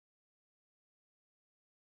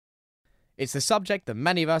It's the subject that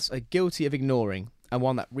many of us are guilty of ignoring, and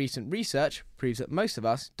one that recent research proves that most of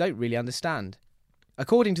us don't really understand.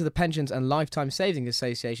 According to the Pensions and Lifetime Savings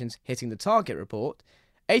Association's Hitting the Target report,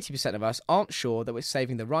 80% of us aren't sure that we're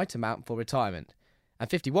saving the right amount for retirement, and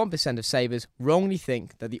 51% of savers wrongly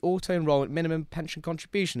think that the auto-enrolment minimum pension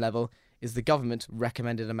contribution level is the government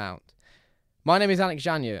recommended amount. My name is Alex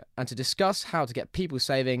Janier, and to discuss how to get people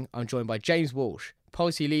saving, I'm joined by James Walsh,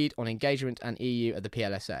 Policy Lead on Engagement and EU at the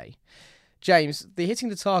PLSA. James, the Hitting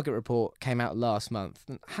the Target report came out last month.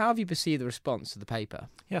 How have you perceived the response to the paper?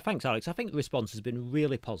 Yeah, thanks, Alex. I think the response has been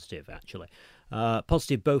really positive, actually.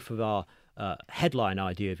 Positive both of our headline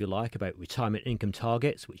idea, if you like, about retirement income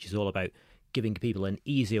targets, which is all about giving people an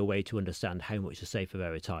easier way to understand how much to save for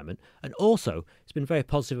their retirement. And also, it's been very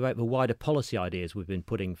positive about the wider policy ideas we've been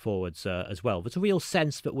putting forwards as well. There's a real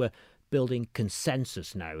sense that we're building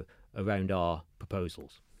consensus now around our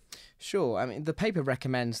proposals. Sure. I mean, the paper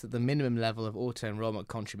recommends that the minimum level of auto-enrolment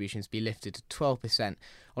contributions be lifted to 12%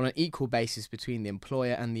 on an equal basis between the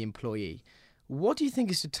employer and the employee. What do you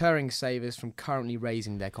think is deterring savers from currently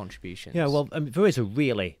raising their contributions? Yeah, well, there is a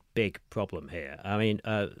really big problem here. I mean,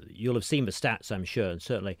 you'll have seen the stats, I'm sure, and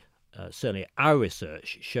certainly our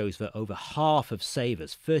research shows that over half of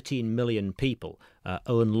savers, 13 million people, are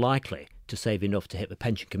unlikely to save enough to hit the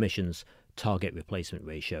Pension Commission's target replacement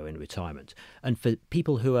ratio in retirement. And for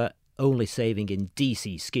people who are only saving in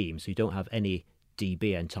DC schemes, who don't have any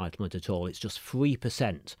DB entitlement at all, it's just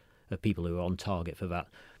 3% of people who are on target for that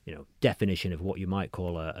definition of what you might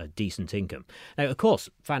call a decent income. Now, of course,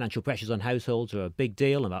 financial pressures on households are a big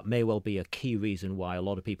deal, and that may well be a key reason why a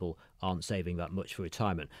lot of people aren't saving that much for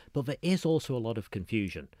retirement. But there is also a lot of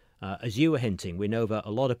confusion. As you were hinting, we know that a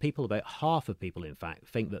lot of people, about half of people, in fact,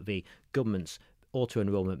 think that the government's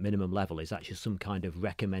auto-enrolment minimum level is actually some kind of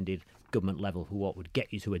recommended government level for what would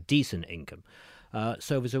get you to a decent income.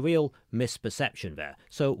 So there's a real misperception there.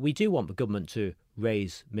 So we do want the government to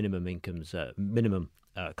raise minimum incomes,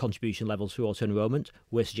 contribution levels through auto-enrolment.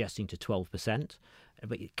 We're suggesting to 12%,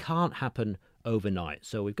 but it can't happen overnight.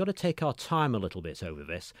 So we've got to take our time a little bit over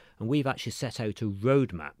this, and we've actually set out a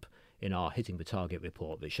roadmap in our Hitting the Target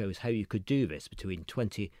report that shows how you could do this between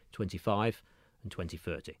 2025 and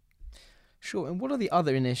 2030. Sure, and what are the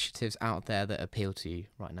other initiatives out there that appeal to you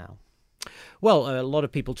right now? Well, a lot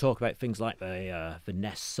of people talk about things like the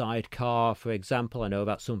Nest sidecar, for example. I know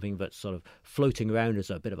that's something that's sort of floating around as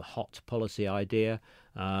a bit of a hot policy idea,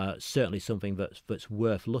 certainly something that's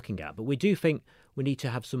worth looking at. But we do think we need to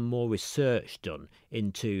have some more research done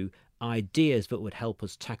into ideas that would help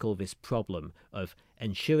us tackle this problem of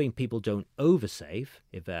ensuring people don't oversave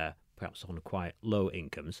if they're perhaps on quite low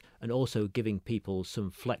incomes, and also giving people some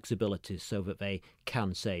flexibility so that they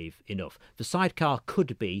can save enough. The sidecar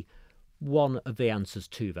could be one of the answers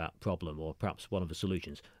to that problem, or perhaps one of the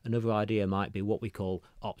solutions. Another idea might be what we call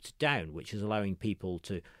opt-down, which is allowing people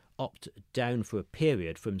to opt down for a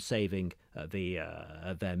period from saving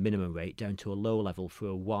their minimum rate down to a low level for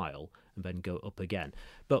a while and then go up again.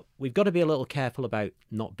 But we've got to be a little careful about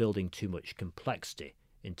not building too much complexity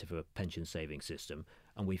into the pension saving system,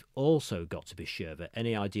 and we've also got to be sure that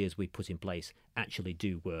any ideas we put in place actually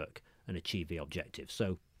do work and achieve the objective.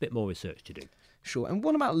 So a bit more research to do. Sure. And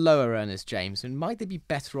what about lower earners, James? And might they be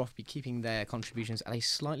better off be keeping their contributions at a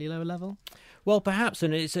slightly lower level? Well, perhaps,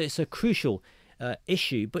 and it's a crucial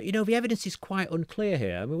issue, but the evidence is quite unclear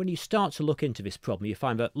here. I mean, when you start to look into this problem, you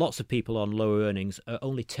find that lots of people on lower earnings are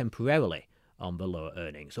only temporarily on the lower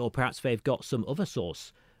earnings, or perhaps they've got some other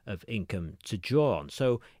source of income to draw on.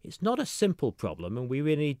 So it's not a simple problem, and we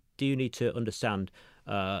really do need to understand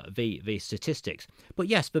the statistics. But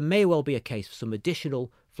yes, there may well be a case for some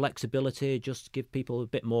additional flexibility, just to give people a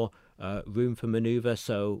bit more room for manoeuvre,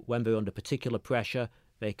 so when they're under particular pressure,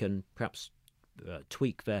 they can perhaps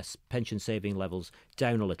tweak their pension saving levels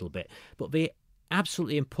down a little bit. But the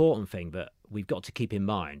absolutely important thing that we've got to keep in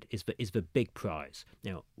mind is the big prize.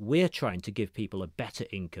 Now, we're trying to give people a better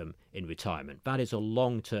income in retirement. That is a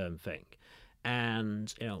long-term thing.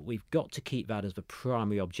 And we've got to keep that as the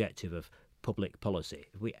primary objective of public policy.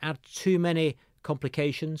 If we add too many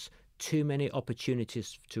complications, too many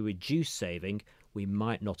opportunities to reduce saving, we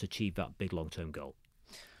might not achieve that big long-term goal.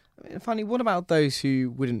 Finally, what about those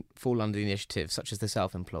who wouldn't fall under the initiative, such as the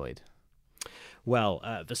self-employed? Well,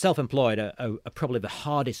 the self-employed are probably the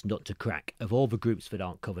hardest nut to crack of all the groups that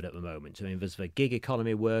aren't covered at the moment. I mean, there's the gig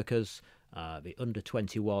economy workers, the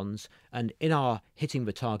under-21s, and in our Hitting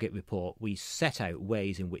the Target report, we set out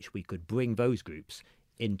ways in which we could bring those groups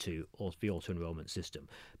into the auto-enrolment system.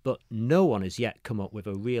 But no one has yet come up with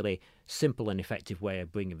a really simple and effective way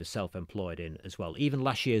of bringing the self-employed in as well. Even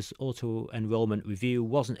last year's auto-enrolment review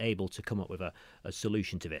wasn't able to come up with a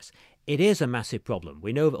solution to this. It is a massive problem.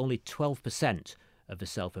 We know that only 12% of the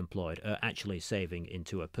self-employed are actually saving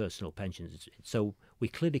into a personal pension. So we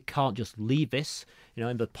clearly can't just leave this,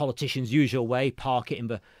 in the politicians' usual way, park it in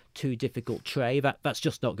the too difficult tray. That's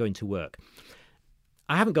just not going to work.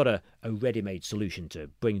 I haven't got a ready-made solution to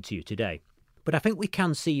bring to you today, but I think we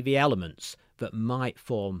can see the elements that might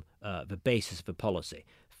form the basis of the policy.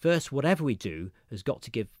 First, whatever we do has got to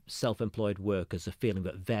give self-employed workers a feeling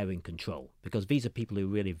that they're in control, because these are people who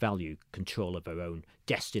really value control of their own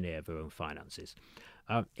destiny, of their own finances.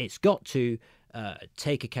 It's got to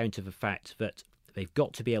take account of the fact that they've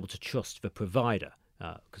got to be able to trust the provider,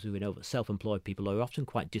 because we know that self-employed people are often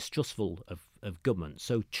quite distrustful of government,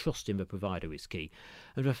 so trust in the provider is key.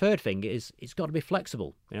 And the third thing is it's got to be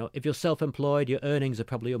flexible. If you're self-employed, your earnings are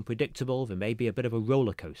probably unpredictable. There may be a bit of a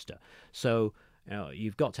roller coaster. So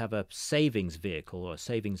you've got to have a savings vehicle or a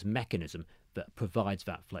savings mechanism that provides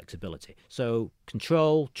that flexibility. So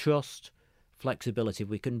control, trust, flexibility, if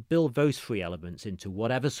we can build those three elements into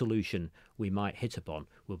whatever solution we might hit upon,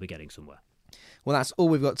 we'll be getting somewhere. Well, that's all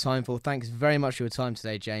we've got time for. Thanks very much for your time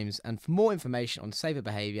today, James. And for more information on safer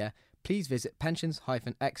behaviour, please visit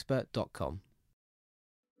pensions-expert.com.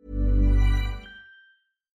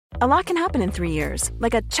 A lot can happen in 3 years,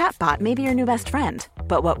 like a chatbot may be your new best friend.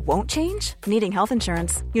 But what won't change? Needing health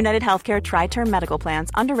insurance. United Healthcare Tri-Term Medical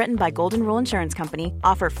Plans, underwritten by Golden Rule Insurance Company,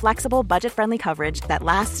 offer flexible, budget-friendly coverage that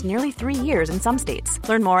lasts nearly 3 years in some states.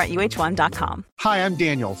 Learn more at uh1.com. Hi, I'm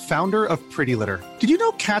Daniel, founder of Pretty Litter. Did you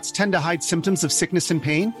know cats tend to hide symptoms of sickness and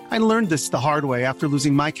pain? I learned this the hard way after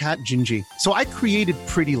losing my cat, Gingy. So I created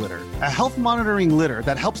Pretty Litter, a health monitoring litter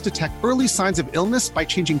that helps detect early signs of illness by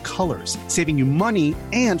changing colors, saving you money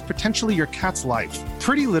and potentially your cat's life.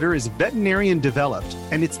 Pretty Litter is veterinarian developed,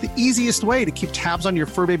 and it's the easiest way to keep tabs on your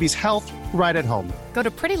fur baby's health right at home. Go to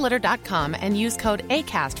prettylitter.com and use code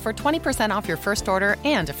ACAST for 20% off your first order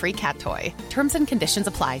and a free cat toy. Terms and conditions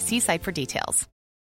apply. See site for details.